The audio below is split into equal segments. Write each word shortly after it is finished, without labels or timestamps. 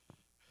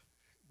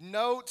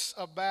notes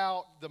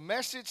about the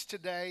message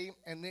today,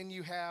 and then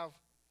you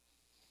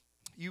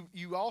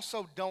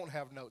also don't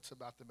have notes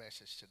about the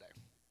message today.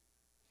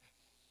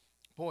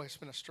 Boy, it's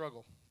been a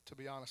struggle, to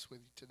be honest with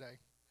you, today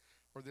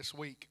or this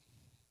week.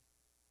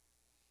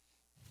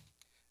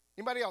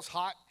 Anybody else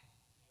hot?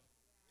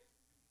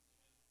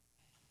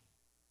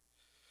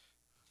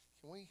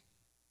 Can we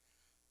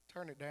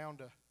turn it down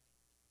to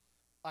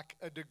like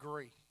a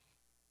degree?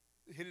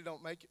 Hit it,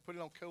 don't make it, put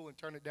it on cool and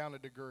turn it down a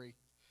degree.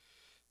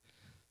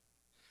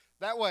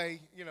 That way,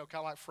 kind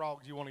of like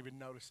frogs, you won't even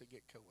notice it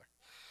get cooler.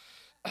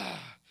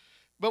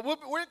 But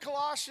we're in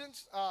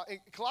Colossians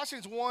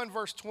 1,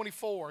 verse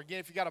 24. Again,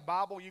 if you got a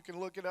Bible, you can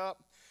look it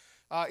up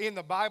in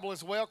the Bible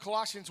as well.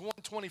 Colossians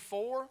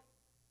 1:24.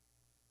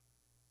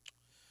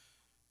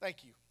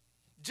 Thank you.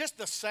 Just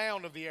the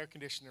sound of the air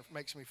conditioner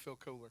makes me feel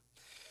cooler.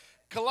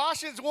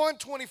 Colossians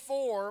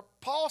 1:24,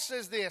 Paul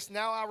says this,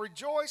 "Now I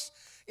rejoice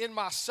in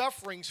my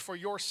sufferings for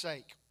your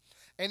sake.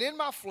 And in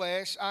my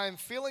flesh I am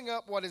filling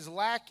up what is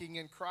lacking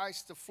in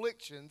Christ's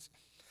afflictions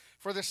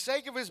for the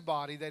sake of his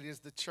body, that is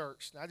the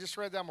church." Now, I just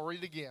read that. I'm going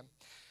to read it again.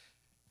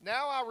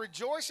 "Now I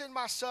rejoice in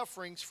my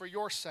sufferings for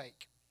your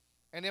sake.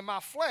 And in my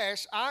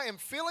flesh I am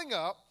filling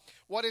up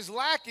what is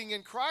lacking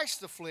in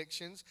Christ's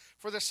afflictions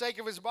for the sake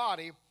of his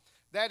body,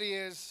 that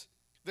is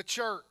the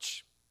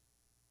church."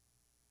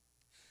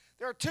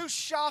 There are two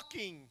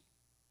shocking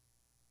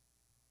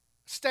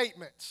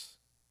statements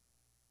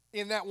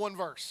in that one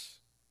verse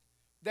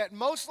that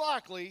most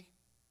likely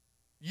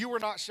you were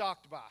not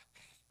shocked by.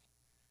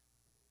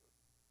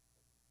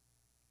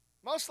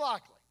 Most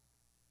likely.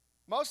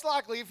 Most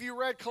likely, if you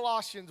read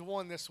Colossians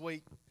 1 this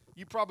week,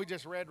 you probably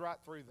just read right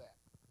through that.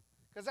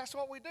 Because that's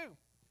what we do.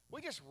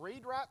 We just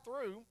read right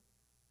through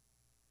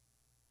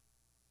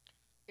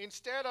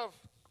instead of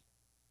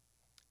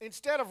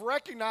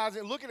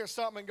recognizing, looking at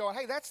something and going,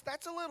 hey, that's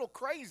a little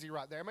crazy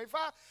right there. I mean,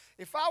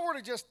 if I were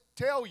to just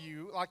tell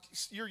you, like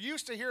you're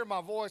used to hearing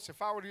my voice,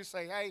 if I were to just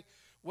say, hey,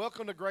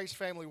 welcome to Grace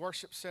Family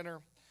Worship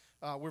Center.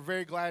 We're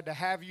very glad to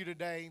have you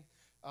today.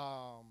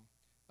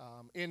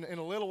 In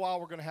a little while,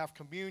 we're going to have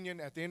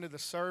communion at the end of the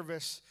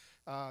service.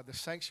 The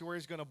sanctuary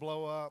is going to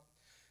blow up.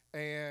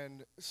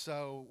 And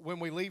so when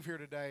we leave here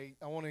today,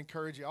 I want to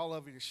encourage you, all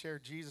of you, to share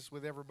Jesus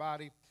with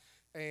everybody.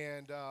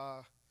 And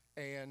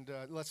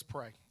let's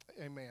pray.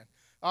 Amen.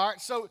 All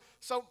right, so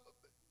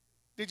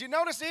did you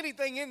notice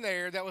anything in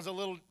there that was a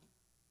little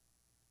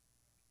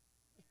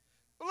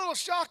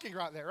shocking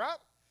right there, right?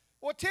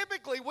 Well,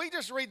 typically we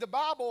just read the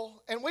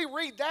Bible and we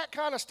read that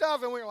kind of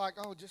stuff and we're like,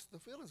 oh, just the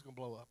feeling's going to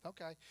blow up.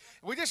 Okay.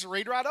 We just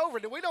read right over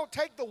it and we don't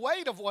take the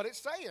weight of what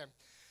it's saying.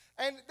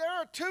 And there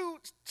are two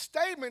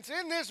statements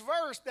in this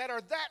verse that are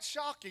that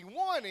shocking.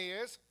 One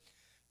is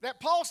that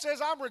Paul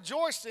says, I'm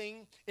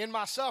rejoicing in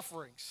my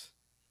sufferings.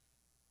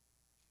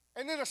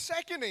 And then the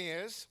second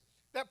is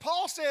that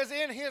Paul says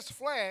in his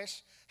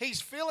flesh,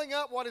 he's filling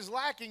up what is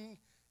lacking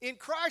in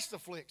Christ's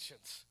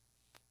afflictions.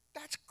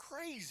 That's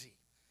crazy.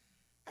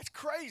 That's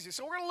crazy.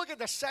 So we're going to look at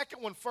the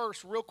second one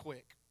first real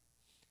quick,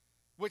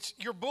 which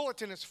your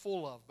bulletin is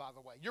full of, by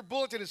the way. Your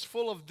bulletin is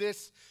full of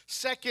this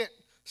second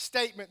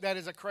statement that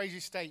is a crazy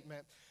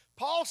statement.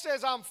 Paul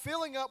says, I'm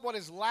filling up what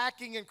is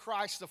lacking in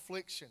Christ's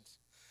afflictions.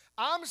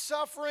 I'm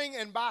suffering,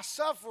 and by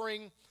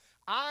suffering,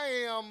 I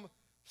am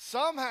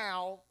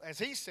somehow, as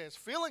he says,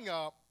 filling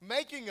up,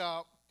 making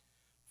up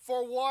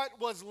for what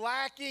was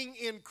lacking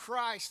in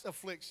Christ's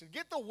affliction.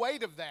 Get the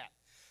weight of that.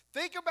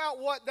 Think about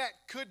what that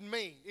could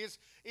mean.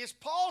 Is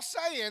Paul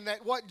saying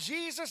that what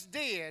Jesus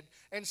did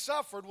and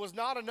suffered was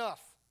not enough?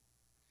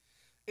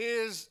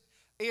 Is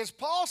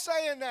Paul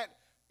saying that,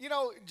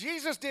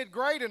 Jesus did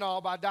great and all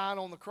by dying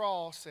on the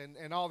cross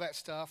and all that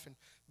stuff, and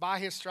by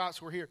his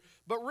stripes we're here.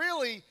 But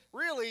really,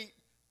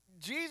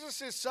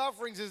 Jesus'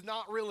 sufferings is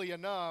not really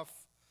enough.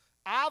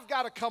 I've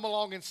got to come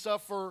along and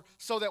suffer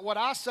so that what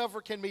I suffer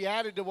can be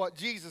added to what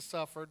Jesus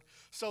suffered,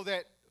 so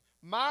that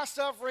my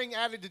suffering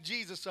added to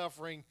Jesus'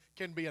 suffering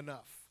can be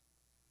enough.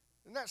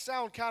 Doesn't that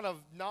sound kind of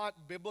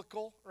not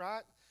biblical,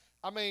 right?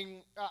 I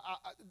mean,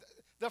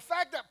 the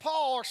fact that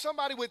Paul or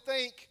somebody would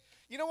think,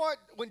 you know what,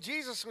 when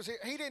Jesus was here,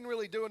 he didn't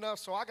really do enough,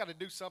 so I got to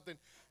do something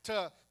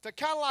to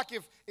kind of like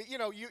if,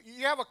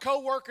 you have a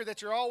coworker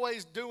that you're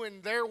always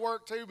doing their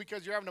work too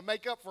because you're having to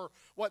make up for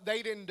what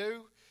they didn't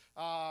do.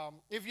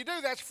 If you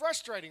do, that's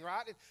frustrating,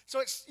 right?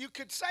 So you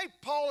could say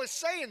Paul is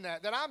saying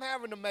that I'm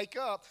having to make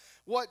up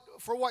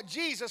for what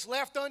Jesus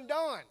left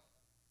undone.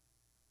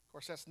 Of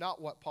course, that's not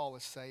what Paul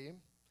is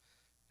saying.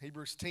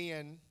 Hebrews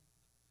 10,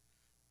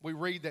 we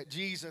read that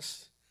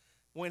Jesus,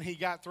 when he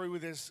got through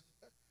with his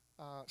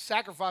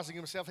sacrificing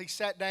himself, he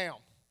sat down.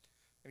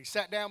 And he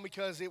sat down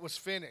because it was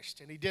finished,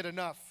 and he did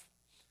enough.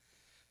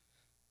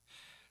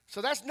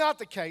 So that's not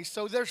the case.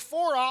 So there's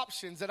 4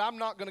 options that I'm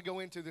not going to go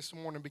into this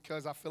morning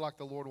because I feel like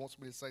the Lord wants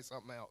me to say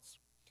something else.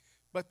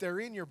 But they're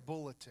in your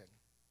bulletin.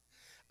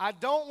 I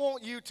don't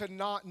want you to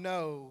not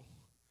know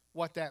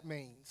what that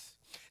means.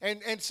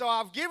 And so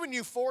I've given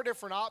you 4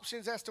 different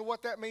options as to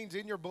what that means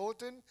in your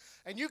bulletin.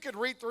 And you could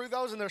read through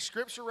those, and there's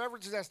scripture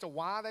references as to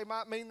why they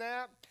might mean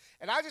that.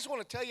 And I just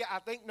want to tell you, I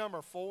think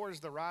number 4 is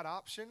the right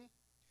option,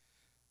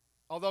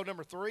 although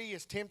number 3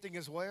 is tempting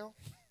as well.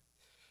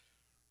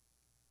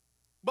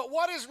 But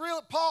what is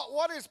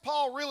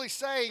Paul really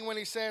saying when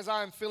he says,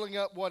 I am filling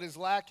up what is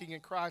lacking in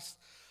Christ's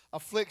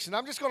affliction?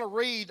 I'm just going to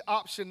read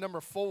option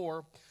number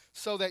 4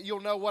 so that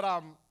you'll know what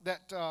I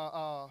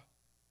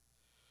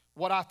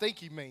think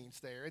he means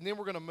there. And then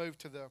we're going to move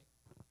to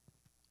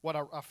what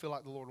I feel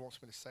like the Lord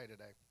wants me to say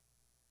today.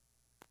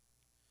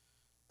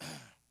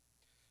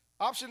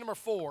 Option number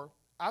 4,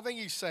 I think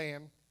he's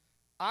saying,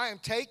 I am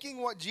taking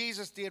what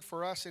Jesus did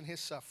for us in his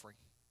suffering,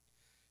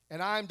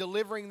 and I am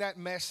delivering that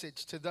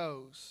message to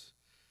those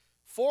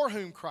for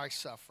whom Christ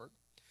suffered,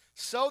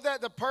 so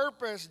that the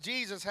purpose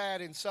Jesus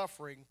had in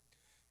suffering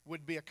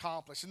would be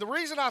accomplished. And the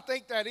reason I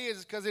think that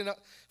is because in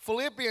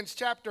Philippians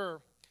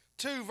chapter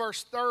 2,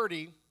 verse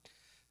 30,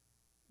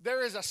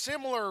 there is a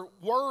similar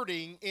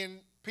wording in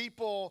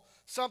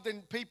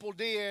something people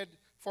did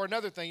for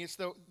another thing. It's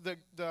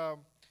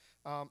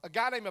a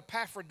guy named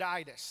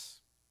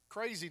Epaphroditus.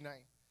 Crazy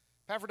name.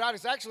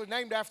 Epaphroditus is actually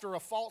named after a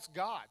false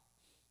god,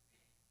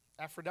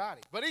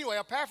 Aphrodite. But anyway,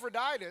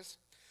 Epaphroditus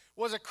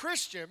was a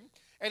Christian,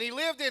 and he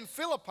lived in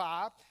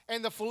Philippi,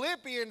 and the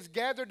Philippians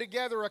gathered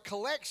together a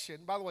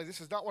collection. By the way,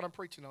 this is not what I'm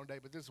preaching on today,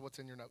 but this is what's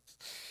in your notes.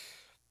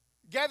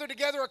 Gathered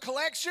together a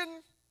collection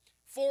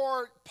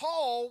for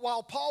Paul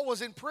while Paul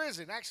was in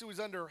prison. Actually, he was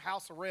under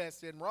house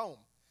arrest in Rome.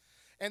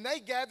 And they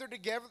gathered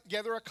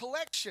together a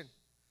collection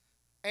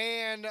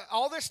and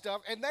all this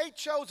stuff, and they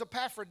chose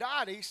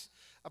Epaphroditus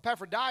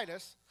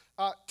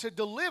to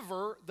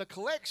deliver the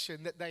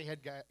collection that they had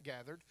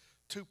gathered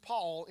to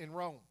Paul in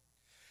Rome.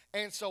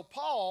 And so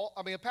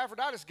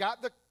Epaphroditus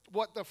got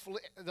what the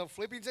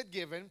Philippians had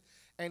given,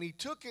 and he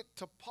took it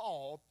to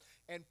Paul.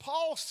 And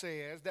Paul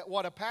says that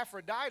what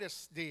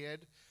Epaphroditus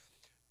did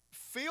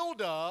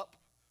filled up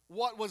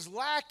what was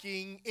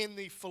lacking in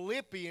the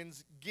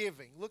Philippians'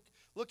 giving.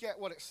 Look at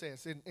what it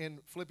says in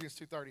Philippians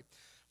 2:30. It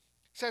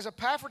says,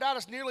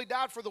 Epaphroditus nearly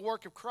died for the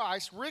work of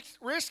Christ,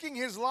 risking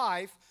his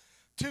life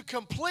to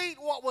complete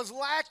what was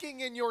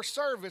lacking in your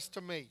service to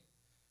me.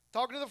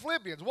 Talking to the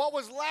Philippians, what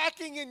was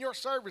lacking in your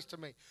service to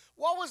me?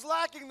 What was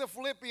lacking in the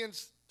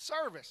Philippians'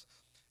 service?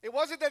 It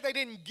wasn't that they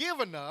didn't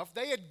give enough.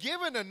 They had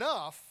given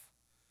enough.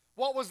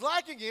 What was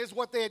lacking is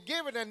what they had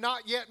given and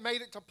not yet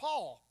made it to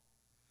Paul.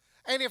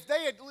 And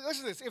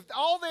listen to this, if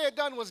all they had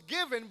done was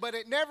given, but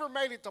it never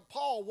made it to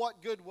Paul,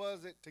 what good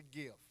was it to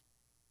give?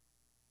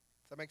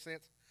 Does that make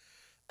sense?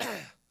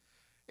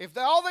 If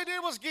all they did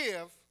was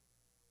give,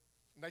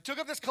 and they took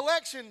up this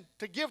collection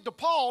to give to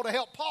Paul to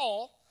help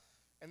Paul,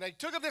 and they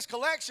took up this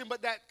collection,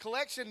 but that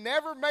collection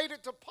never made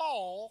it to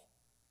Paul,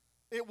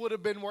 it would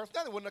have been worth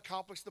nothing. It wouldn't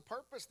accomplish the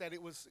purpose that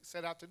it was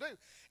set out to do.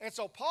 And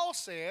so Paul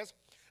says,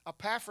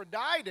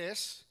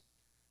 Epaphroditus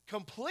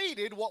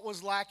completed what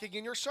was lacking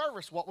in your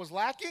service. What was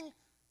lacking?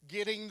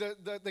 Getting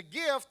the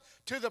gift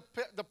to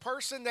the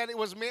person that it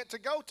was meant to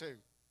go to.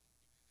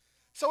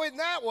 So in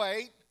that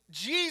way,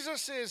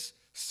 Jesus'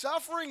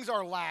 sufferings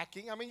are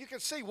lacking. I mean, you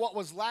can see what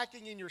was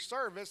lacking in your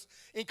service.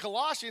 In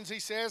Colossians, he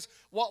says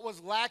what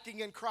was lacking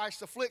in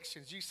Christ's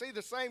afflictions. You see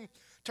the same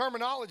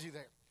terminology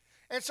there.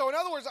 And so in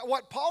other words,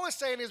 what Paul is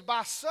saying is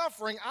by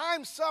suffering,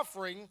 I'm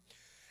suffering,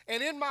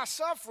 and in my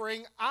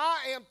suffering, I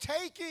am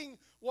taking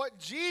what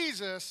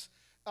Jesus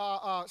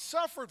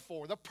suffered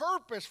for, the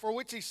purpose for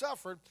which he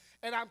suffered,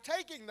 and I'm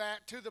taking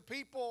that to the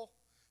people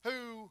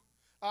who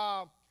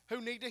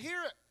need to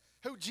hear it.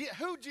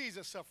 Who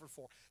Jesus suffered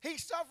for. He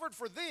suffered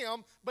for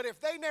them, but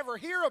if they never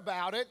hear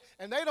about it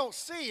and they don't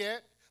see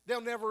it, they'll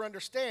never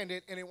understand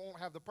it and it won't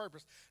have the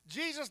purpose.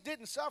 Jesus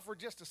didn't suffer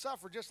just to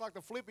suffer, just like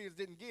the Philippians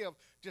didn't give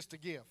just to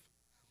give.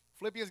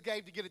 Philippians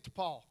gave to get it to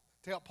Paul,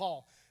 to help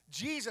Paul.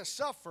 Jesus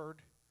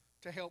suffered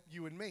to help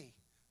you and me.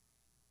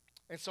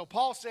 And so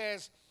Paul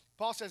says,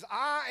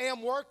 I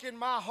am working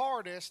my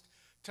hardest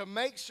to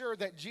make sure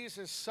that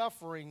Jesus'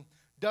 suffering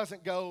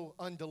doesn't go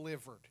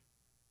undelivered.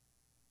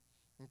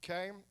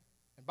 Okay?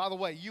 And by the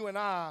way, you and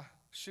I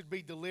should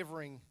be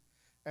delivering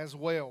as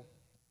well.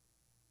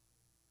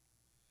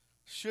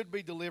 Should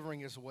be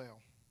delivering as well.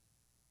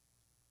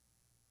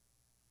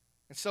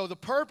 And so the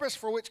purpose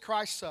for which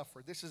Christ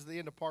suffered, this is the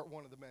end of part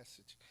 1 of the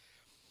message.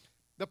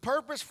 The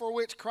purpose for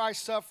which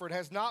Christ suffered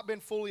has not been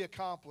fully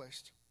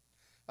accomplished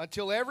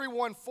until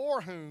everyone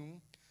for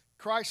whom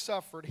Christ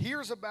suffered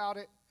hears about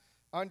it,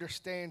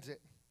 understands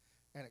it,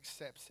 and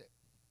accepts it.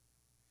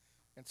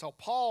 And so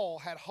Paul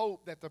had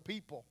hope that the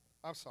people,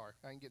 I'm sorry,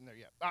 I ain't getting there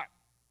yet. All right.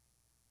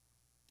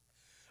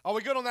 Are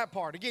we good on that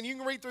part? Again, you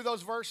can read through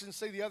those verses and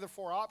see the other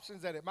 4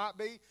 options that it might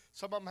be.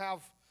 Some of them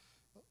have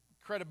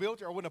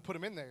credibility, or I wouldn't have put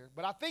them in there.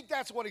 But I think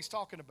that's what he's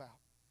talking about.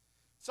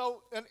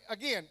 So, and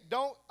again,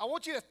 I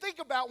want you to think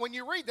about when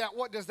you read that,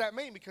 what does that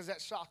mean? Because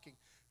that's shocking.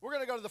 We're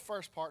going to go to the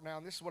first part now,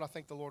 and this is what I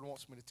think the Lord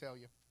wants me to tell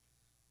you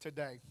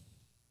today.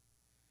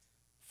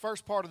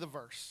 First part of the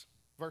verse,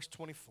 verse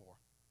 24.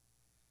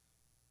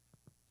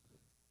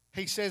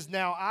 He says,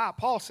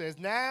 Paul says,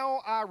 now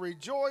I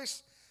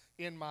rejoice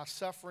in my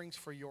sufferings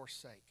for your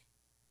sake.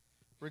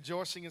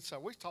 Rejoicing in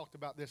suffering. We've talked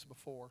about this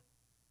before.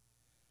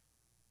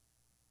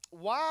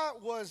 why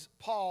was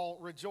Paul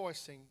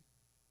rejoicing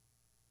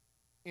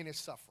in his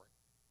suffering?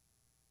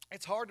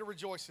 It's hard to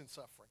rejoice in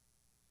suffering.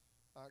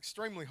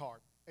 Extremely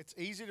hard. It's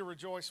easy to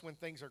rejoice when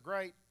things are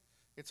great.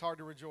 It's hard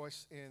to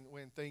rejoice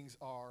when things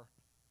are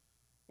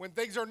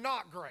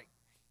not great.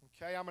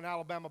 Okay, I'm an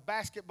Alabama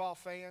basketball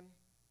fan.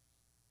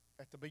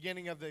 At the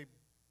beginning of the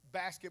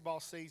basketball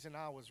season,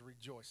 I was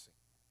rejoicing.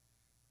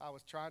 I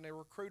was trying to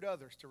recruit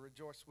others to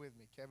rejoice with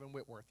me. Kevin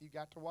Whitworth, you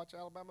got to watch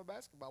Alabama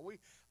basketball. We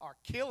are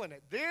killing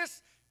it.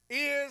 This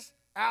is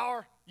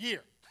our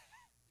year.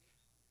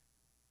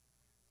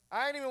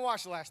 I ain't even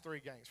watched the last 3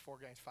 games, 4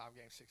 games, 5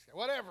 games, 6 games,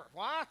 whatever.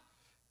 Why?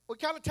 We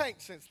kind of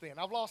tanked since then.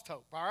 I've lost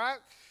hope, all right?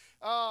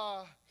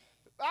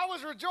 I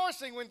was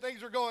rejoicing when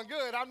things were going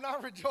good. I'm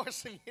not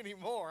rejoicing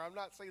anymore. I'm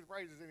not singing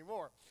praises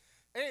anymore.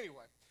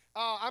 Anyway,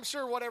 I'm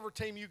sure whatever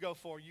team you go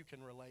for, you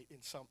can relate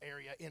in some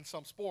area, in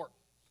some sport.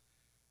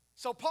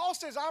 So Paul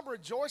says, I'm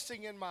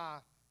rejoicing in my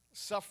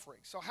suffering.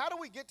 So how do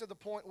we get to the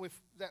point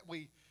that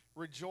we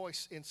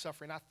rejoice in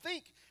suffering? I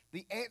think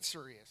the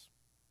answer is,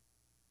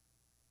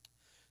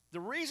 the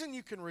reason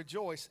you can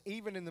rejoice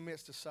even in the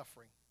midst of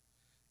suffering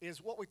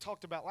is what we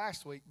talked about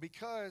last week,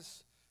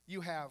 because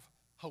you have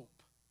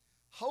hope.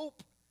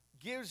 Hope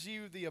gives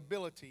you the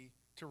ability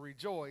to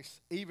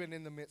rejoice even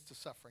in the midst of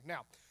suffering.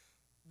 Now,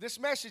 this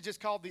message is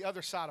called The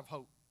Other Side of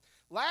Hope.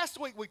 Last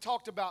week we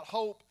talked about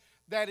hope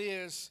that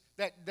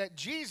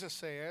Jesus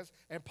says,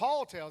 and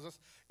Paul tells us,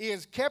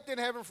 is kept in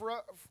heaven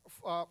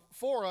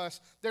for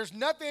us. There's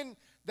nothing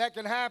that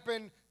can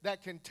happen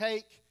that can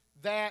take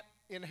that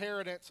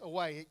inheritance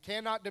away. It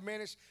cannot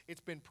diminish. It's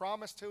been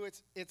promised to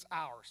us. It's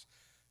ours.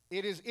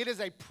 It is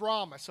a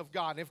promise of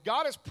God. If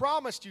God has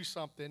promised you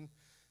something,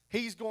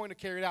 He's going to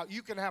carry it out.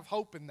 You can have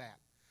hope in that.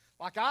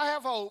 Like I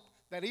have hope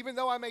that even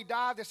though I may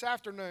die this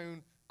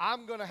afternoon,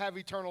 I'm going to have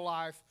eternal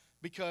life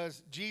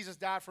because Jesus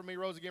died for me,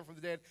 rose again from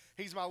the dead.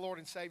 He's my Lord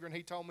and Savior, and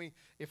He told me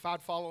if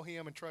I'd follow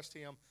Him and trust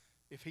Him,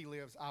 if He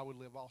lives, I would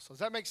live also. Does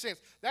that make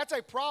sense? That's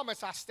a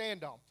promise I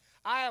stand on.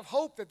 I have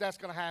hope that that's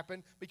going to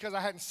happen because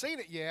I hadn't seen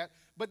it yet,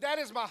 but that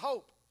is my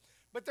hope.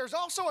 But there's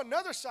also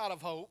another side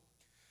of hope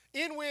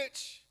in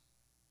which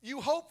you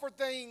hope for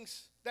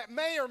things that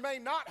may or may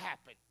not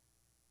happen.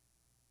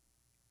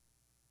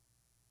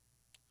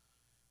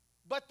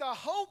 But the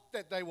hope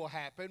that they will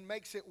happen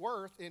makes it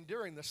worth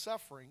enduring the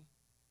suffering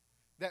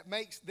that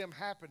makes them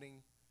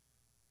happening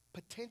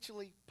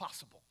potentially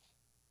possible.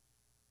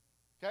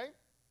 Okay?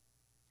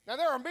 Now,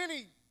 there are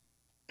many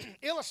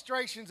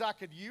illustrations I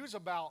could use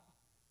about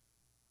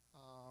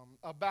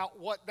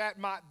what that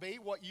might be,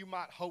 what you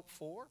might hope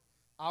for.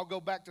 I'll go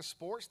back to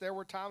sports. There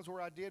were times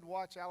where I did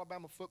watch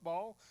Alabama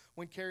football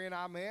when Carrie and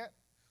I met,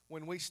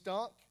 when we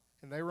stunk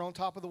and they were on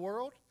top of the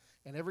world.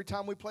 And every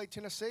time we played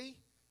Tennessee,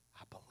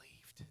 I believed.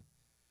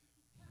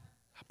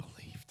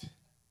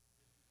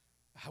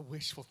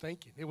 Wishful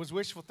thinking. It was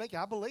wishful thinking.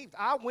 I believed.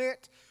 I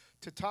went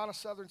to Tana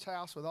Southern's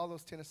house with all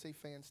those Tennessee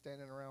fans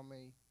standing around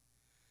me.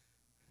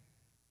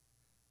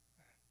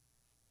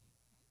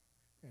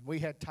 And we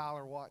had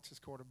Tyler Watts as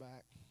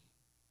quarterback.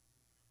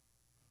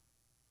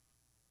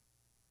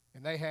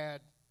 And they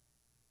had,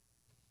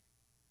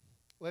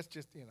 I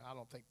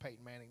don't think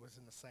Peyton Manning was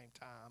in the same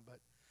time, but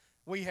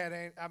we had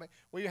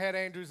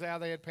Andrews out,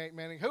 they had Peyton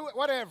Manning,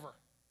 whatever.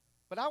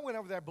 But I went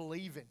over there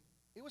believing.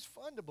 It was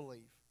fun to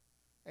believe.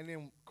 And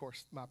then, of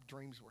course, my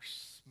dreams were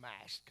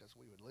smashed because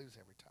we would lose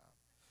every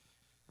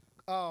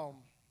time.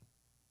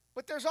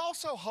 But there's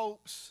also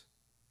hopes.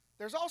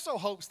 There's also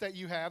hopes that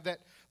you have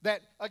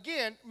that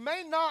again,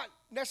 may not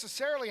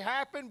necessarily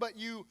happen, but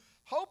you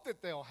hope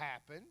that they'll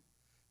happen.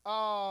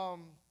 How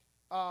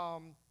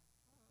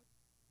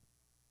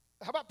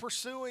about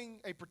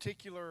pursuing a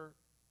particular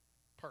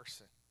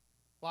person,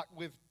 like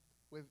with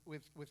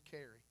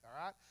Carrie? All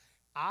right,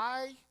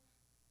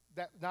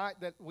 that night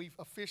that we've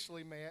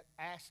officially met,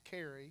 asked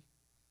Carrie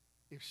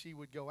if she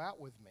would go out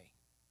with me.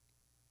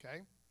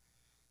 Okay,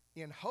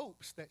 in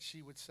hopes that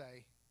she would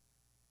say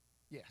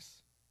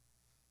yes.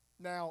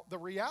 Now the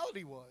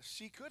reality was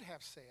she could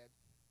have said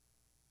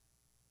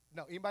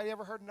no. Anybody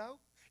ever heard no?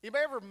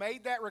 Anybody ever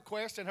made that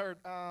request and heard,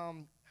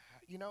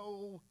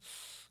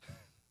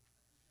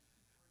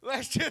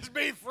 let's just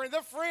be friends.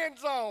 The friend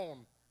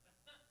zone.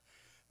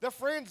 The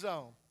friend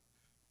zone.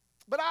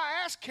 But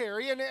I asked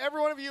Carrie, and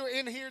every one of you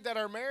in here that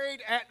are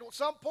married, at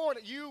some point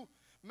you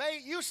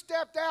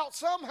stepped out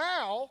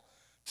somehow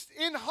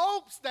in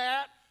hopes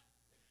that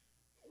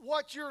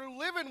what you're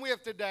living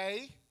with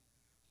today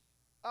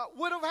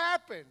would have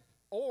happened.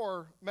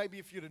 Or maybe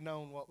if you'd have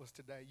known what was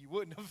today, you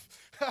wouldn't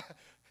have.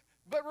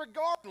 But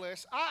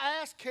regardless, I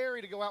asked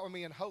Carrie to go out with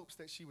me in hopes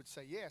that she would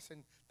say yes.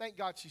 And thank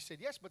God she said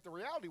yes. But the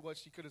reality was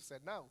she could have said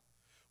no.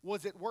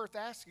 Was it worth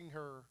asking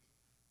her,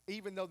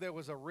 even though there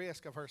was a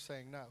risk of her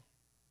saying no?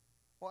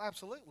 Well,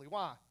 absolutely.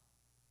 Why?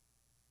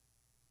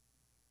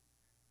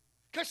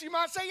 Because she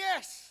might say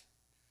yes.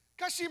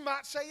 Because she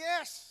might say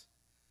yes.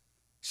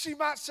 She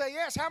might say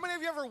yes. How many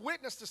of you ever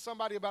witnessed to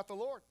somebody about the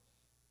Lord?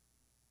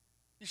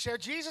 You share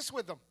Jesus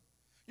with them.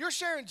 You're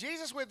sharing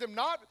Jesus with them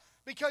not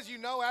because you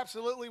know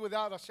absolutely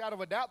without a shadow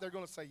of a doubt they're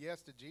going to say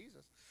yes to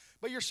Jesus,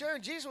 But you're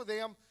sharing Jesus with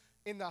them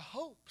in the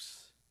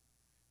hopes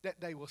that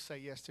they will say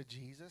yes to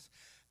Jesus.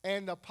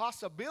 And the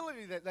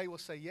possibility that they will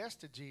say yes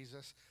to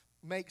Jesus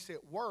makes it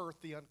worth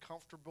the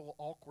uncomfortable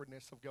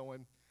awkwardness of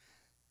going,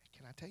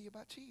 can I tell you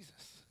about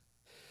Jesus?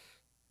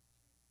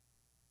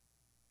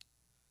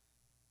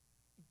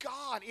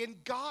 God, in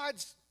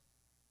God's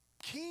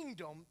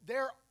kingdom,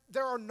 there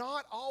are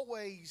not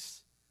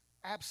always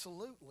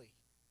absolutely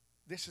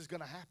this is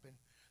going to happen.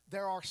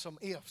 There are some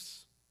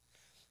ifs.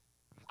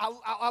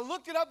 I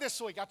looked it up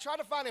this week. I tried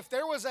to find if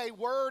there was a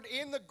word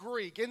in the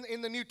Greek,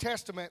 in the New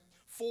Testament,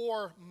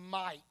 for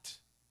might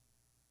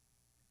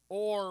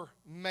or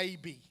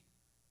maybe.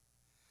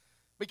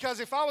 Because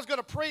if I was going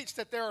to preach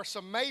that there are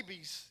some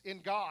maybes in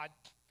God,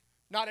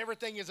 not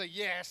everything is a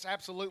yes,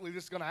 absolutely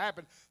this is going to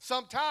happen.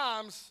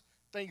 Sometimes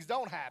things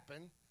don't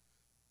happen.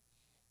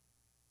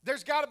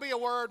 There's got to be a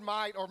word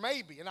might or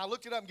maybe. And I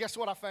looked it up and guess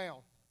what I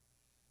found?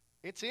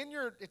 It's in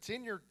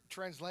your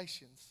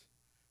translations.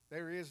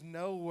 There is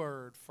no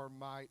word for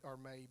might or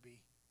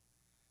maybe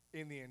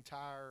in the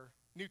entire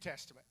New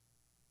Testament.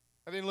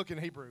 I didn't look in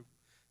Hebrew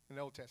in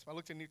the Old Testament. I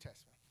looked in the New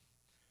Testament.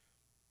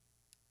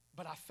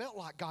 But I felt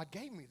like God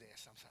gave me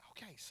this. I'm saying,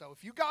 okay, so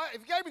if you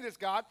gave me this,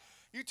 God,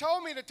 you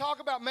told me to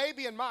talk about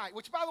maybe and might,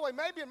 which, by the way,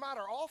 maybe and might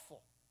are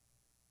awful.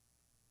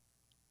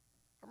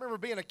 I remember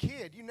being a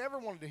kid. You never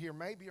wanted to hear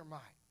maybe or might.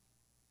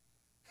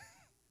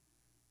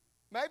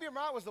 Maybe or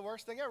might was the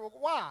worst thing ever.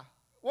 Why?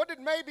 What did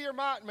maybe or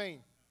might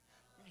mean?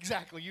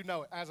 Exactly, you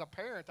know it. As a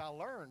parent, I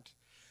learned.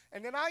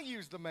 And then I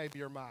use the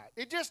maybe or might.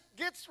 It just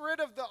gets rid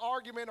of the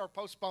argument or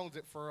postpones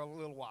it for a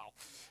little while.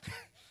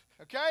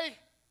 Okay?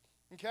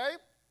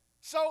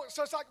 So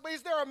it's like,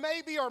 is there a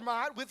maybe or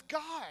might with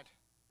God?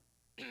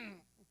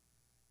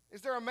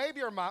 Is there a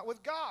maybe or might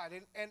with God?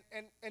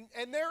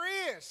 And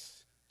there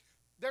is.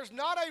 There's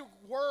not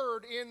a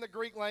word in the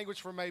Greek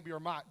language for maybe or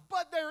might,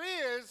 but there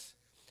is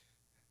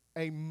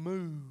a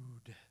mood.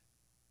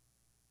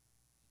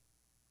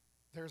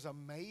 There's a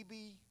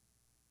maybe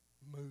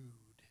mood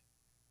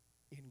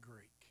in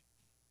Greek.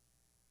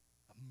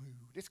 A mood.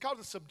 It's called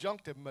the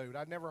subjunctive mood.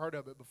 I'd never heard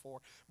of it before.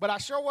 But I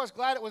sure was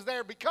glad it was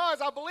there because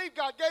I believe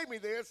God gave me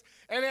this,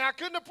 and I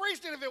couldn't have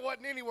preached it if it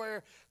wasn't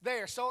anywhere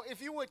there. So if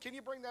you would, can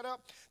you bring that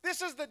up?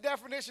 This is the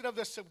definition of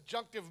the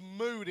subjunctive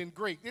mood in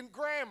Greek, in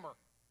grammar.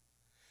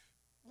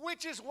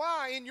 Which is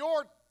why in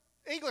your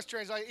English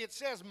translation it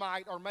says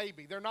might or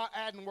maybe. They're not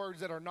adding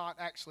words that are not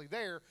actually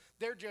there.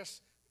 They're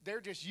just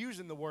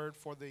using the word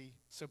for the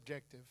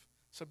subjunctive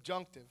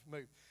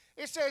mood.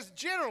 It says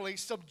generally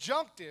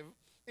subjunctive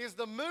is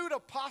the mood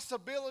of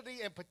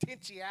possibility and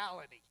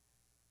potentiality.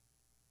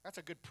 That's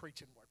a good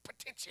preaching word,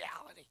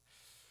 potentiality.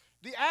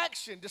 The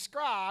action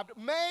described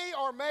may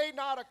or may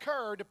not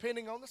occur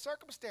depending on the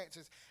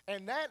circumstances.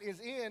 And that is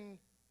in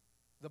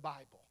the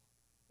Bible.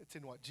 It's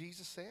in what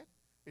Jesus said.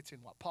 It's in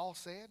what Paul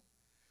said.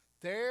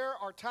 There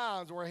are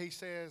times where he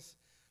says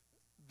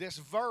this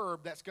verb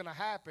that's going to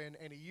happen,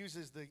 and he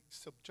uses the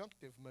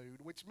subjunctive mood,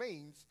 which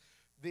means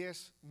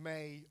this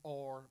may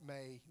or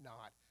may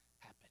not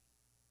happen.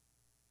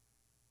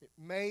 It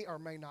may or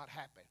may not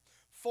happen.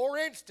 For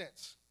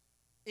instance,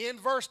 in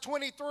verse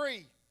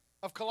 23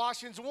 of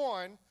Colossians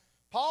 1,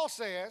 Paul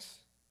says,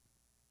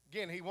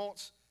 again, he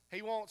wants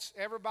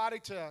everybody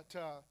to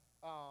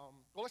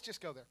let's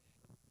just go there.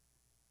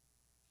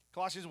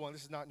 Colossians 1,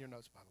 this is not in your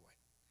notes, by the way.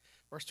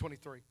 Verse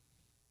 23.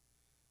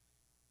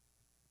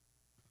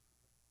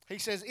 He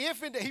says,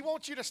 he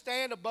wants you to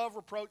stand above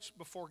reproach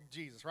before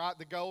Jesus, right?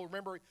 The goal,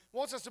 remember, he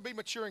wants us to be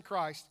mature in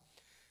Christ.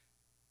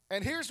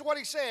 And here's what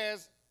he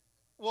says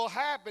will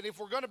happen if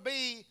we're going to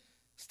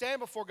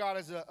stand before God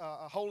as a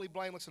holy,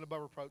 blameless, and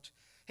above reproach.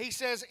 He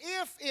says,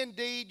 if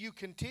indeed you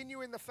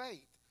continue in the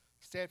faith,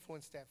 steadfast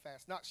and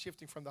steadfast, not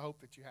shifting from the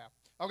hope that you have.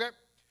 Okay?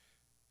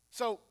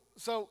 So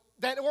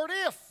that word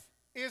if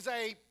is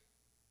a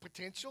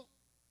potential,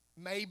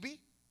 maybe,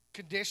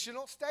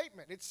 conditional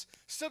statement. It's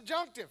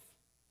subjunctive.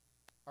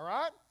 All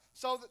right?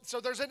 So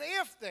there's an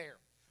if there,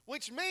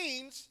 which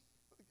means,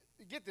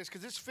 get this,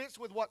 because this fits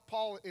with what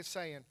Paul is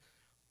saying.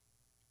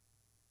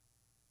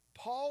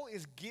 Paul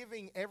is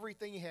giving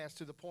everything he has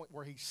to the point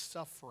where he's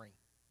suffering.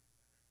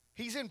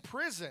 He's in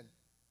prison.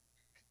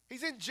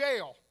 He's in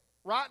jail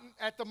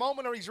at the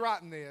moment where he's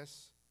writing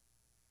this.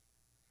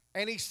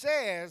 And he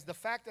says, the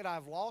fact that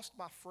I've lost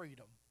my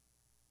freedom,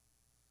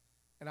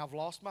 and I've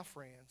lost my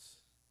friends,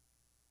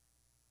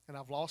 and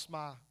I've lost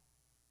my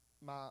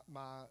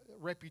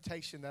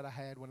reputation that I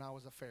had when I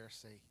was a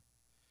Pharisee,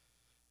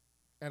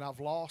 and I've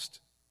lost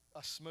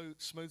a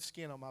smooth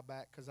skin on my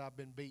back because I've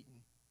been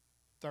beaten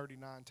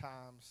 39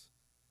 times,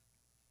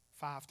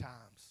 5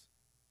 times,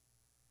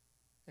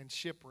 and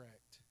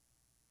shipwrecked,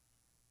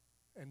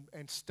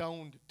 and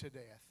stoned to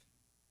death.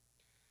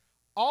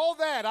 All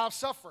that I've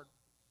suffered.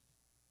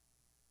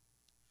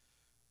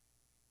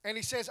 And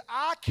he says,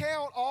 I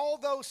count all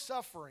those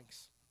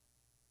sufferings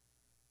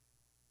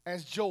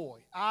as joy.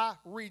 I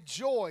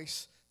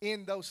rejoice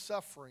in those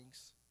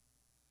sufferings.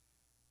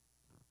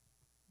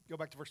 Go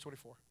back to verse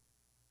 24.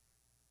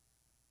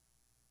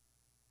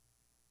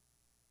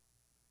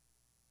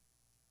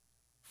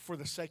 for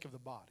the sake of the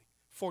body,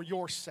 for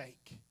your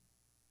sake.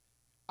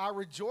 I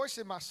rejoice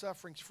in my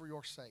sufferings for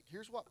your sake.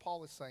 Here's what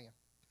Paul is saying.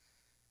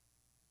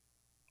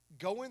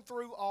 Going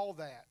through all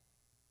that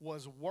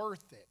was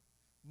worth it,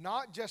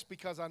 not just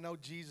because I know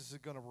Jesus is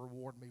going to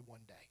reward me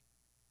one day,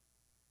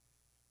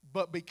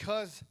 but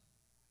because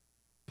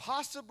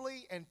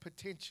possibly and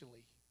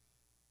potentially,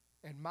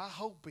 and my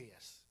hope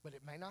is, but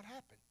it may not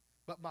happen,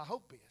 but my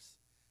hope is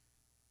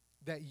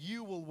that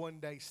you will one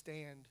day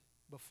stand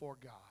before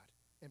God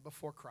and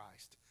before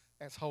Christ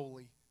as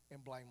holy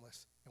and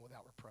blameless and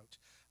without reproach.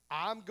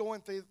 I'm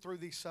going through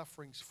these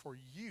sufferings for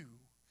you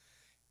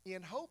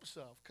in hopes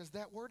of, because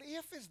that word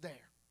if is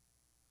there,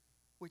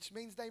 which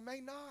means they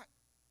may not.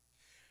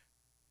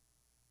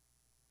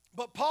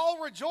 But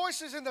Paul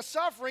rejoices in the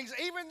sufferings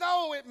even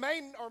though it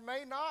may or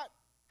may not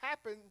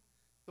happen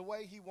the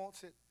way he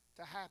wants it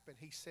to happen.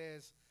 He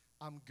says,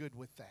 I'm good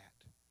with that.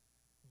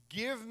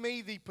 Give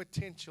me the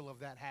potential of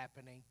that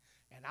happening,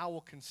 and I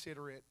will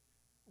consider it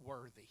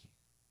worthy.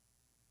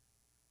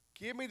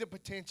 Give me the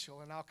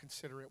potential, and I'll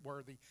consider it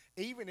worthy,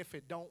 even if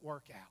it don't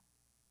work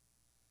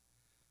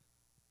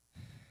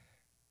out.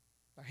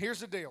 Now,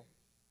 here's the deal.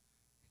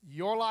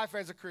 Your life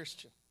as a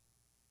Christian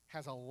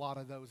has a lot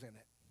of those in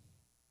it.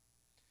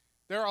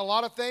 There are a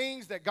lot of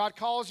things that God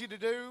calls you to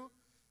do,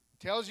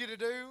 tells you to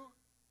do,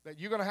 that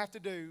you're going to have to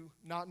do,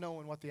 not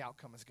knowing what the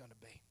outcome is going to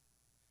be.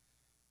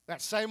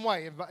 That same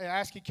way, if I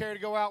ask you, Carrie,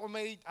 to go out with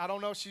me, I don't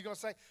know what she's going to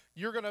say.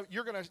 You're going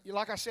to,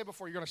 like I said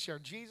before, you're going to share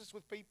Jesus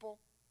with people.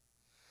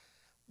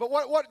 But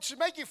what should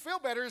make you feel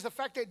better is the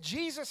fact that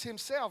Jesus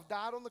himself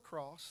died on the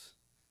cross,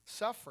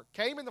 suffered,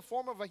 came in the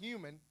form of a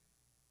human,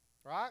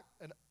 right?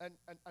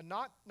 And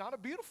not a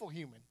beautiful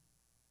human.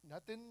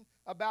 Nothing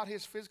about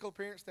his physical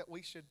appearance that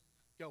we should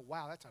go,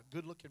 wow, that's a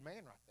good-looking man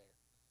right there.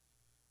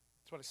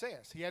 That's what it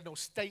says. He had no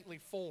stately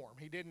form.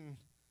 We didn't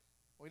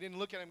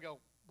look at him and go,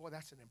 boy,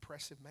 that's an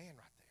impressive man right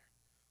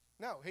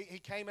there. No, he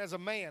came as a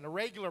man, a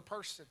regular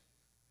person.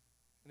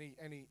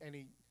 And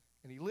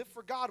he lived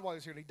for God while he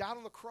was here. And he died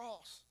on the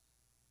cross.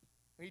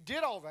 And he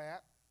did all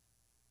that.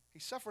 He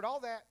suffered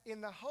all that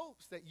in the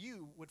hopes that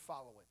you would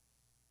follow it.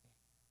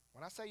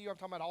 When I say you, I'm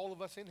talking about all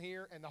of us in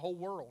here and the whole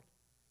world.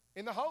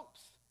 In the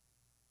hopes.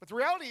 But the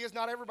reality is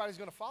not everybody's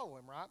going to follow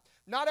him, right?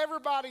 Not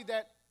everybody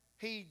that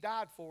he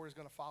died for is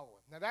going to follow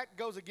him. Now that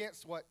goes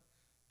against what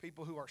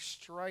people who are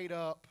straight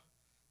up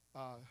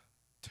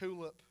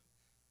tulip,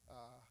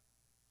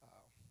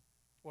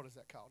 what is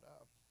that called?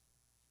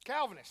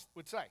 Calvinists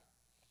would say.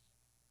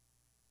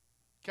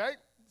 Okay?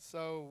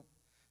 So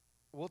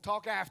we'll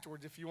talk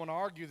afterwards if you want to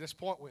argue this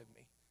point with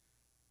me.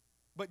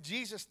 But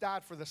Jesus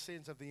died for the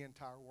sins of the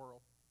entire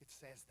world. It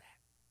says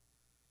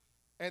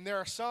that. And there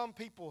are some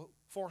people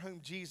for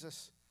whom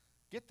Jesus,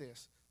 get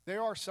this,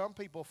 there are some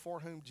people for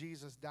whom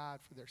Jesus died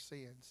for their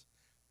sins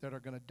that are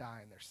going to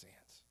die in their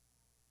sins.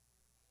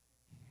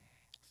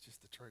 It's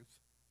just the truth.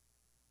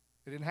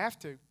 They didn't have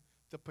to.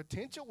 The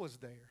potential was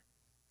there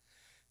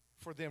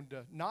for them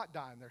to not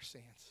die in their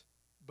sins,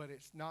 but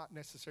it's not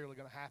necessarily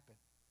going to happen.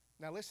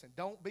 Now listen,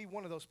 don't be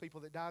one of those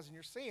people that dies in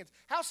your sins.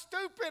 How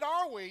stupid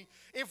are we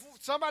if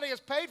somebody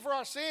has paid for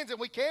our sins and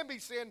we can be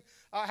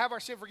have our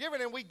sin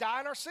forgiven and we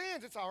die in our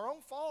sins? It's our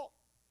own fault.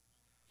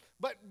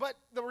 But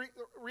the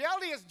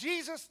reality is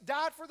Jesus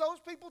died for those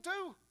people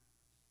too.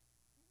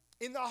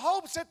 In the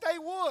hopes that they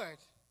would.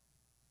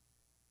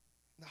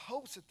 In the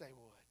hopes that they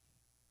would.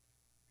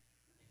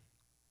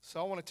 So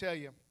I want to tell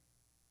you,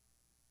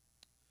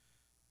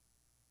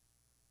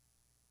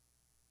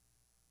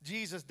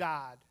 Jesus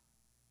died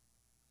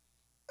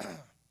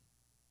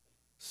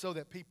so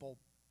that people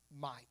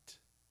might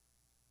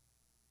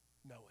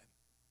know him.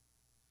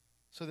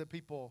 So that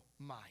people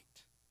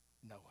might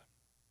know him.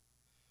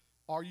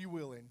 Are you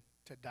willing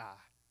to die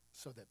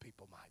so that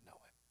people might know him?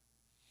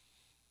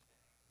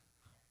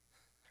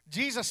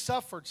 Jesus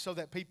suffered so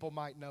that people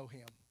might know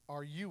him.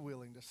 Are you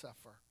willing to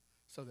suffer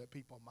so that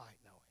people might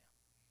know him?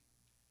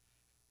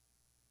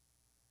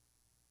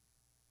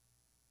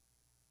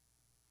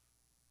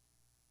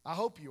 I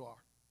hope you are.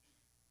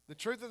 The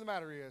truth of the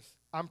matter is,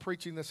 I'm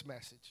preaching this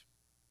message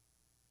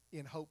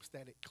in hopes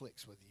that it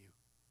clicks with you.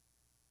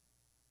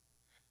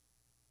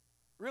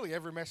 Really,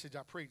 every message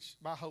I preach,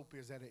 my hope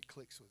is that it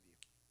clicks with you.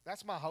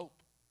 That's my hope.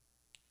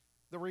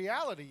 The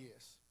reality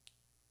is,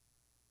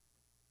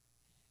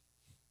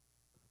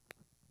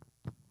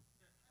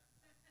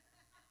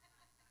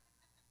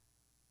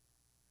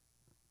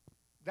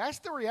 that's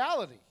the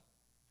reality.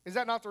 Is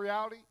that not the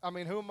reality? I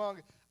mean,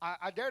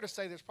 I dare to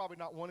say there's probably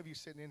not one of you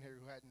sitting in here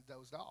who hadn't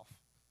dozed off.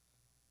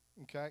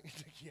 Okay?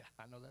 Yeah,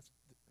 I know that's.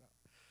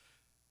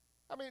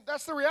 I mean,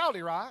 that's the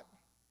reality, right?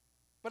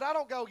 But I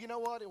don't go, you know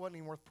what? It wasn't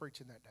even worth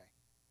preaching that day.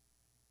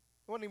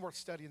 It wasn't even worth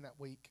studying that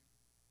week.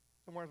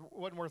 It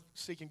wasn't worth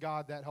seeking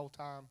God that whole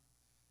time.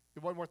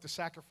 It wasn't worth the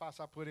sacrifice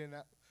I put in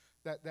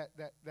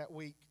that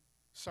week,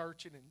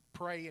 searching and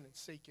praying and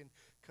seeking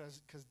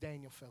because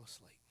Daniel fell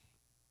asleep.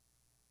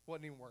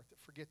 Wasn't even worth it.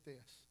 Forget this.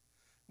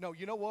 No,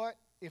 you know what?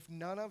 If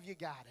none of you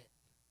got it,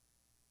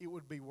 it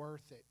would be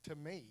worth it to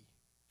me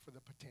for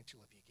the potential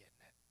of you getting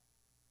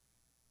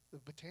the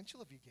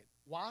potential of you getting.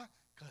 Why?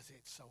 Because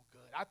it's so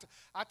good.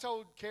 I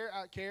told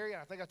Carrie,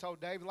 and I think I told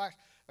Dave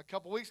a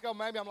couple weeks ago,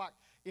 maybe, I'm like,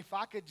 if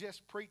I could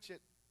just preach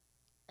it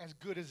as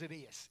good as it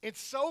is.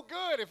 It's so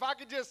good. If I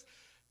could just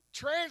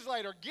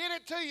translate or get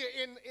it to you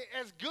in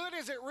as good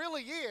as it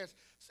really is,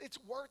 it's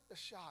worth the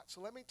shot.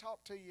 So let me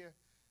talk to you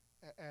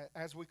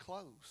as we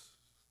close.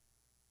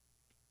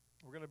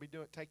 We're going to be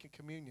taking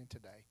communion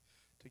today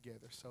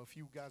together. So if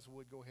you guys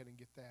would go ahead and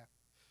get that.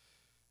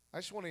 I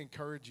just want to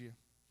encourage you.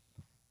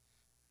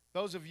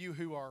 Those of you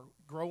who are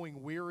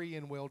growing weary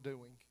in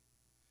well-doing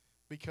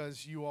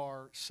because you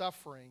are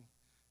suffering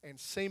and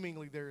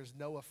seemingly there is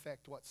no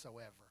effect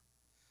whatsoever.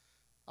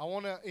 I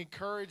want to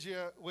encourage you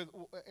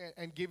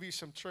and give you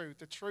some truth.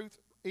 The truth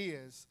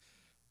is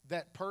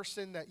that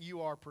person that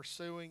you are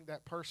pursuing,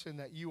 that person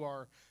that you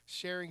are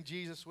sharing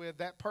Jesus with,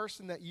 that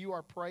person that you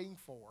are praying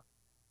for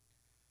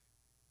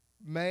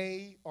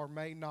may or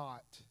may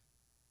not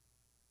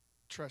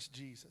trust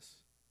Jesus.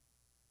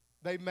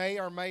 They may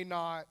or may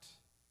not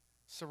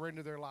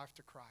surrender their life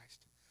to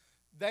Christ.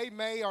 They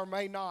may or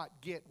may not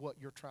get what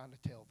you're trying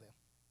to tell them.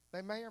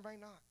 They may or may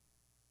not.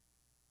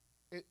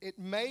 It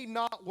may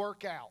not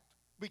work out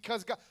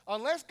because God,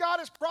 unless God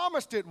has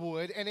promised it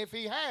would, and if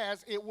He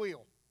has, it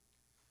will.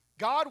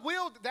 God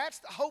will. That's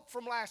the hope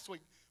from last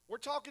week. We're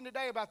talking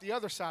today about the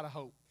other side of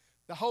hope.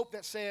 The hope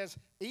that says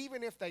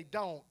even if they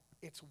don't,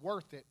 it's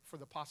worth it for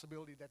the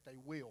possibility that they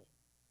will.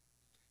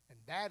 And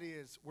that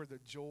is where the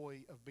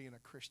joy of being a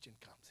Christian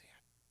comes in.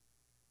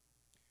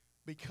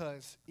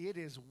 Because it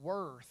is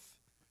worth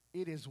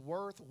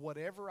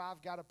whatever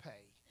I've got to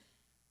pay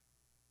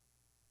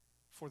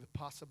for the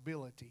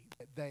possibility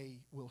that they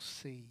will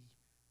see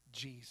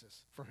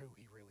Jesus for who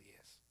He really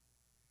is.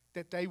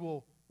 That they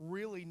will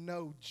really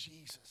know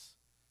Jesus.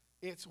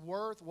 It's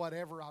worth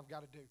whatever I've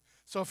got to do.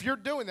 So if you're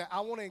doing that, I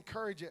want to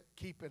encourage you,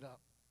 keep it up.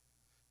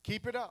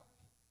 Keep it up.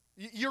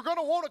 You're going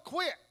to want to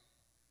quit.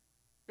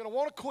 You're going to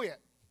want to quit.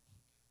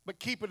 But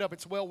keep it up.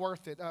 It's well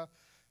worth it.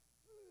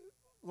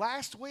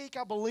 Last week,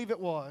 I believe it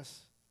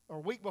was,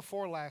 or week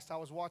before last, I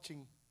was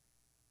watching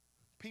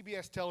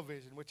PBS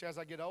television, which as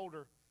I get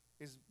older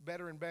is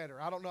better and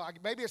better. I don't know.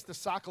 Maybe it's the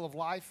cycle of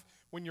life.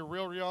 When you're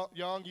real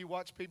young, you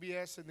watch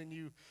PBS, and then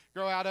you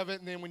grow out of it,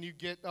 and then when you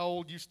get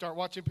old, you start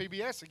watching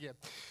PBS again.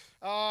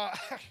 What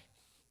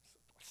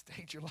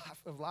stage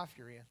of life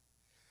you're in.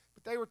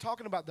 But they were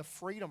talking about the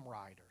Freedom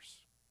Riders.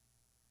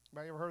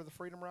 Anybody ever heard of the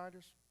Freedom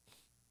Riders?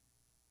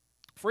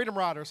 Freedom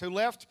Riders who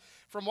left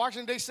from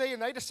Washington, D.C.,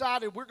 and they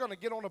decided we're going to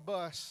get on a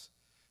bus,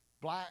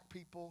 black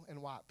people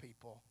and white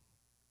people,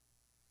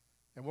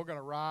 and we're going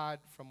to ride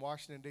from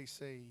Washington,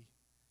 D.C.,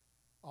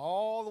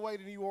 all the way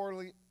to New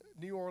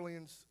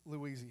Orleans,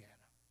 Louisiana.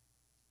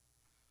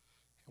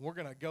 And we're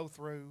going to go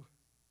through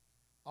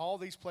all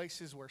these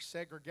places where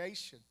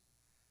segregation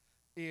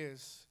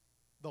is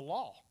the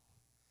law.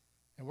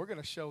 And we're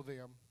going to show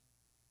them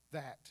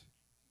that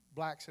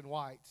blacks and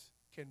whites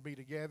can be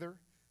together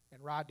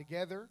and ride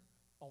together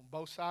on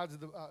both sides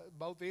of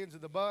both ends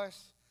of the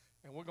bus,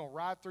 and we're going to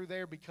ride through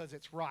there because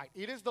it's right.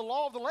 It is the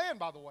law of the land,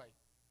 by the way.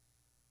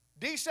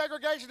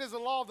 Desegregation is the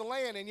law of the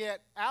land, and yet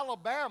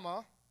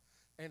Alabama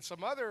and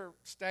some other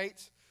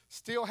states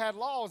still had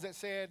laws that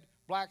said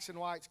blacks and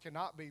whites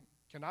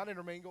cannot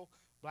intermingle.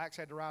 Blacks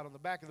had to ride on the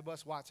back of the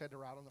bus, whites had to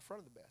ride on the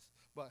front of the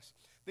bus.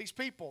 These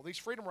people, these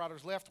Freedom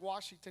Riders, left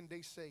Washington,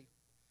 D.C.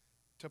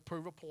 to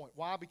prove a point.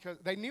 Why? Because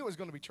they knew it was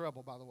going to be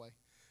trouble, by the way,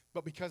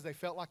 but because they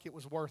felt like it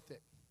was worth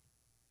it.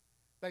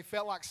 They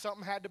felt like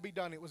something had to be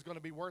done. It was going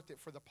to be worth it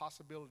for the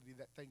possibility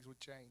that things would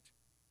change.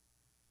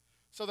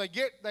 So they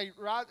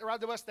ride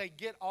the bus. They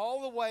get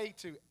all the way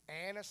to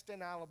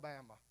Anniston,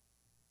 Alabama.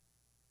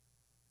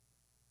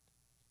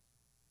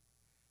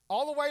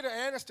 All the way to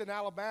Anniston,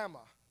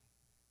 Alabama.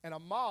 And a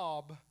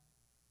mob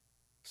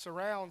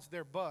surrounds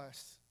their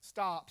bus,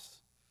 stops,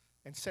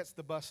 and sets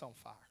the bus on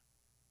fire.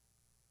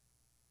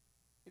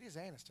 It is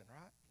Anniston,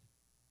 right?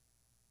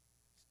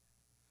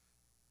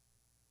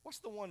 What's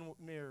the one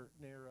near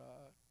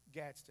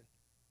Gadsden?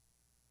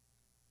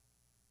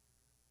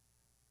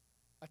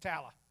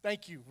 Attalla.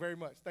 Thank you very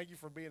much. Thank you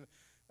for being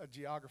a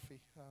geography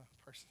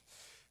person.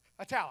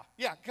 Attalla.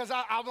 Yeah, because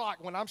I'm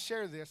like, when I'm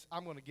sharing this,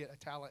 I'm going to get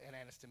Attalla and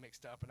Anniston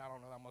mixed up, and I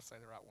don't know if I'm going to say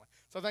the right one.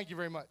 So thank you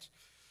very much.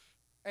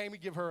 Amy,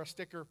 give her a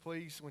sticker,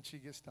 please, when she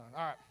gets done.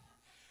 All right.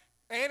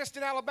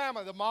 Anniston,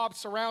 Alabama. The mob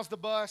surrounds the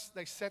bus.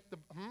 They set the...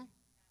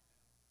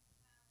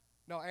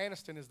 No,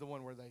 Anniston is the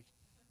one where they...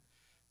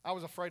 I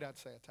was afraid I'd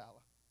say Attalla.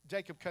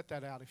 Jacob, cut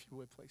that out if you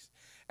would, please.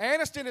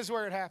 Anniston is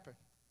where it happened.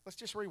 Let's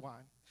just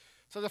rewind.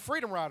 So the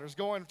Freedom Riders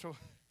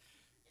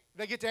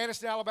they get to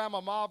Anniston, Alabama.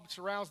 A mob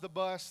surrounds the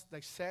bus.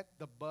 They set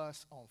the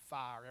bus on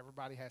fire.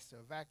 Everybody has to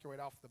evacuate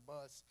off the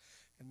bus.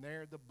 And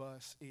there the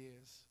bus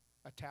is,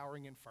 a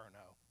towering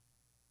inferno.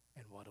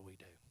 And what do we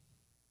do?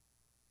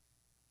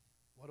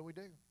 What do we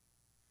do?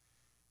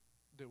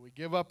 Do we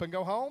give up and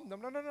go home?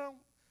 No.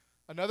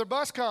 Another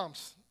bus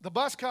comes. The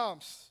bus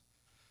comes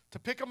to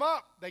pick them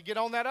up. They get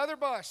on that other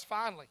bus,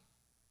 finally.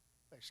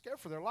 They're scared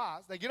for their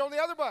lives. They get on the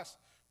other bus.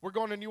 We're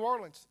going to New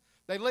Orleans.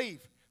 They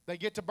leave. They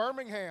get to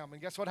Birmingham. And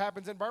guess what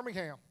happens in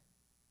Birmingham?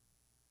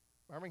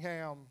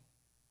 Birmingham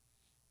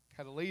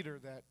had a leader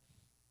that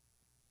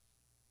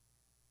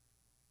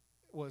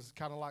was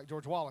kind of like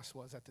George Wallace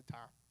was at the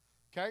time.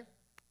 Okay?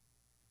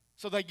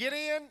 So they get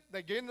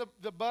in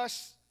the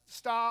bus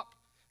stop,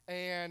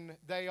 and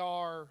they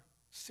are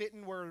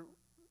sitting where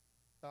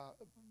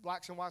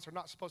blacks and whites are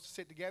not supposed to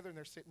sit together, and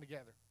they're sitting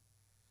together.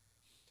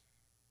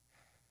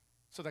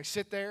 So they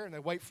sit there, and they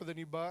wait for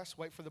the bus.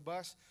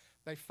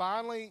 They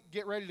finally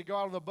get ready to go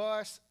out of the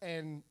bus,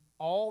 and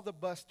all the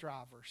bus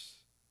drivers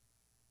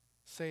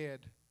said,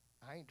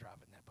 I ain't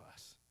driving that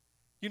bus.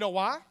 You know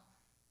why?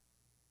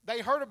 They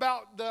heard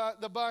about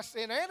the bus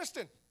in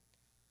Anniston.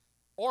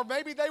 Or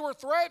maybe they were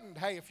threatened.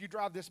 Hey, if you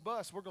drive this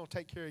bus, we're going to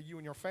take care of you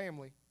and your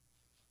family.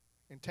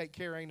 And take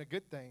care ain't a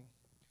good thing.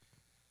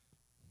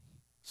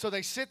 So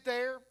they sit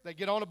there. They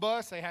get on a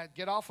bus. They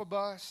get off a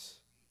bus.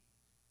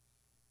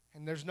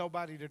 And there's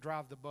nobody to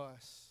drive the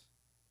bus.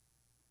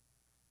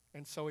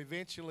 And so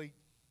eventually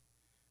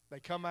they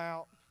come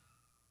out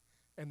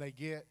and they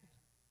get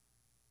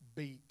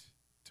beat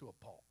to a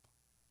pulp.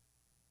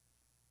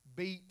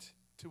 Beat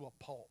to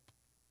a pulp.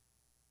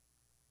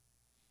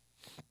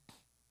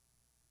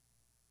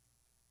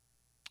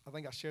 I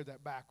think I shared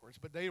that backwards.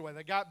 But anyway,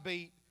 they got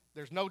beat.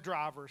 There's no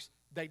drivers.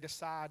 They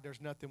decide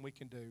there's nothing we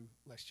can do.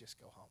 Let's just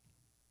go home.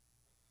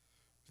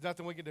 There's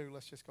nothing we can do.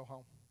 Let's just go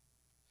home.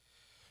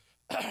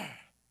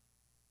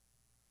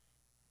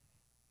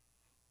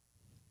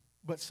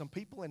 But some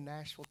people in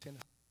Nashville,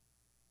 Tennessee,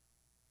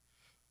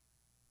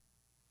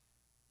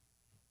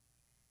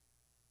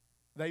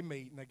 they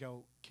meet and they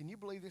go, can you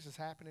believe this is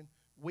happening?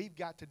 We've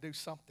got to do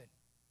something.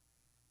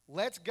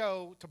 Let's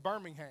go to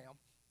Birmingham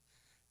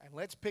and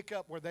let's pick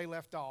up where they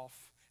left off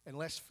and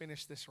let's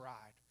finish this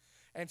ride.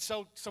 And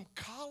so some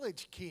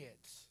college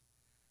kids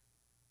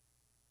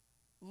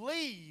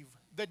leave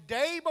the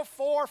day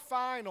before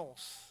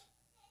finals,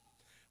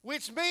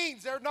 which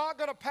means they're not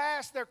going to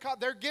pass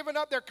they're giving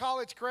up their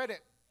college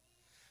credit.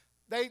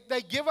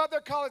 They give up their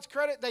college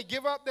credit. They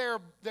give up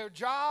their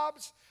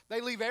jobs.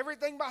 They leave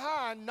everything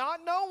behind,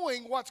 not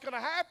knowing what's going to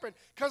happen,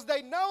 because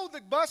they know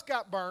the bus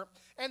got burnt,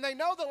 and they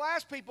know the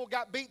last people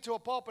got beat to a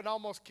pulp and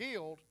almost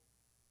killed.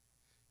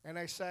 And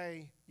they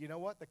say, you know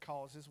what? The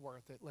cause is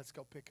worth it. Let's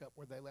go pick up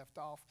where they left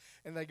off.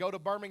 And they go to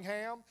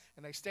Birmingham,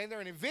 and they stand there,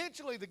 and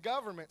eventually the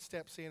government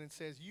steps in and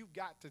says, you've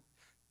got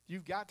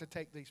to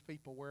take these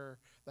people where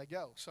they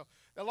go. So,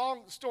 a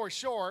long story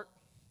short,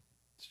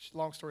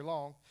 long story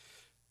long,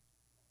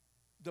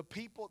 the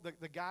people,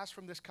 the guys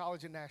from this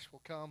college in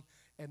Nashville come,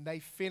 and they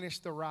finish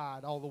the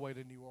ride all the way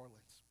to New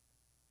Orleans.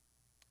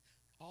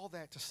 All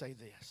that to say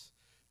this.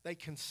 They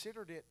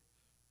considered it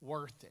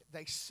worth it.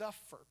 They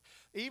suffered.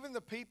 Even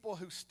the people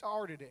who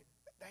started it,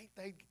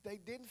 they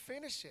didn't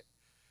finish it.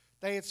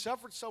 They had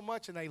suffered so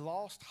much, and they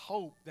lost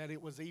hope that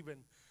it was even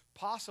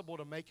possible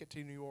to make it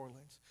to New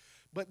Orleans.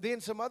 But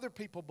then some other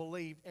people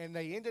believed, and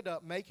they ended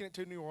up making it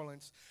to New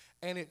Orleans,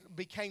 and it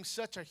became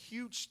such a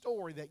huge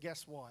story that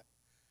guess what?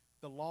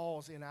 The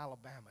laws in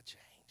Alabama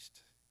changed.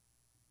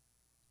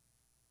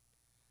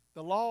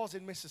 The laws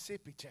in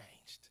Mississippi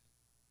changed.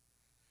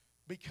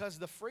 Because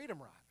the Freedom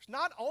Riders,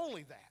 not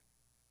only that,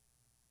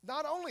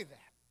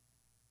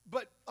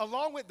 but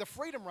along with the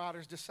Freedom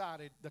Riders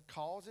decided the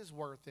cause is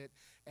worth it,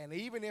 and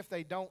even if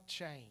they don't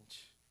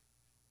change,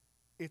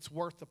 it's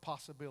worth the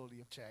possibility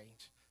of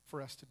change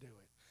for us to do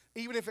it.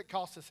 Even if it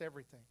costs us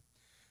everything.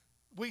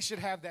 We should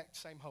have that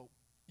same hope.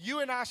 You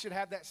and I should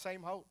have that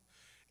same hope.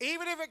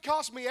 Even if it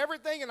costs me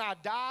everything and I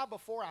die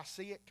before I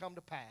see it come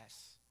to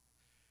pass.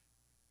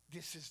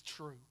 This is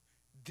true.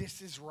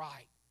 This is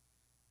right.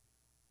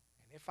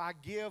 And if I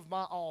give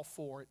my all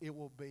for it, it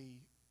will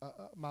be,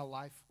 my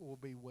life will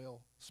be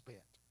well spent.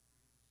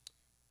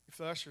 If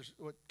the ushers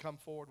would come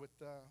forward with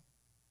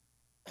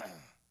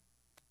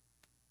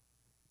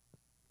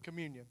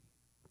communion.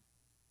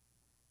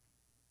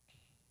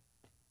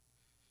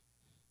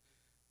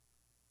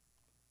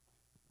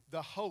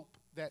 The hope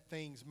that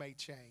things may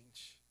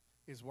change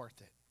is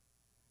worth it.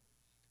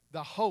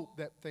 The hope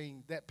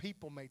that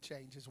people may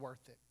change is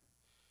worth it.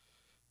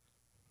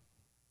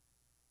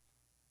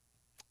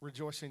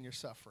 Rejoice in your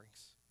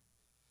sufferings.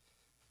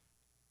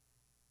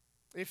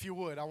 If you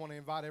would, I want to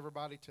invite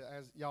everybody to,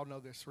 as y'all know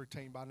this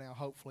routine by now,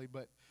 hopefully,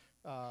 but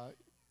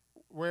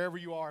wherever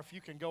you are, if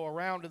you can go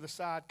around to the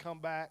side, come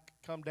back,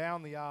 come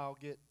down the aisle,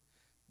 get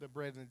the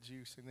bread and the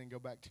juice, and then go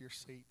back to your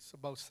seats. So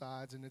both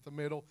sides, and at the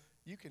middle,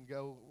 you can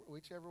go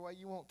whichever way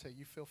you want to.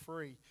 You feel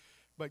free.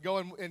 But go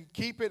and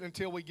keep it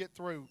until we get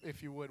through,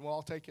 if you would. We'll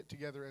all take it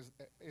together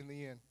in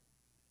the end.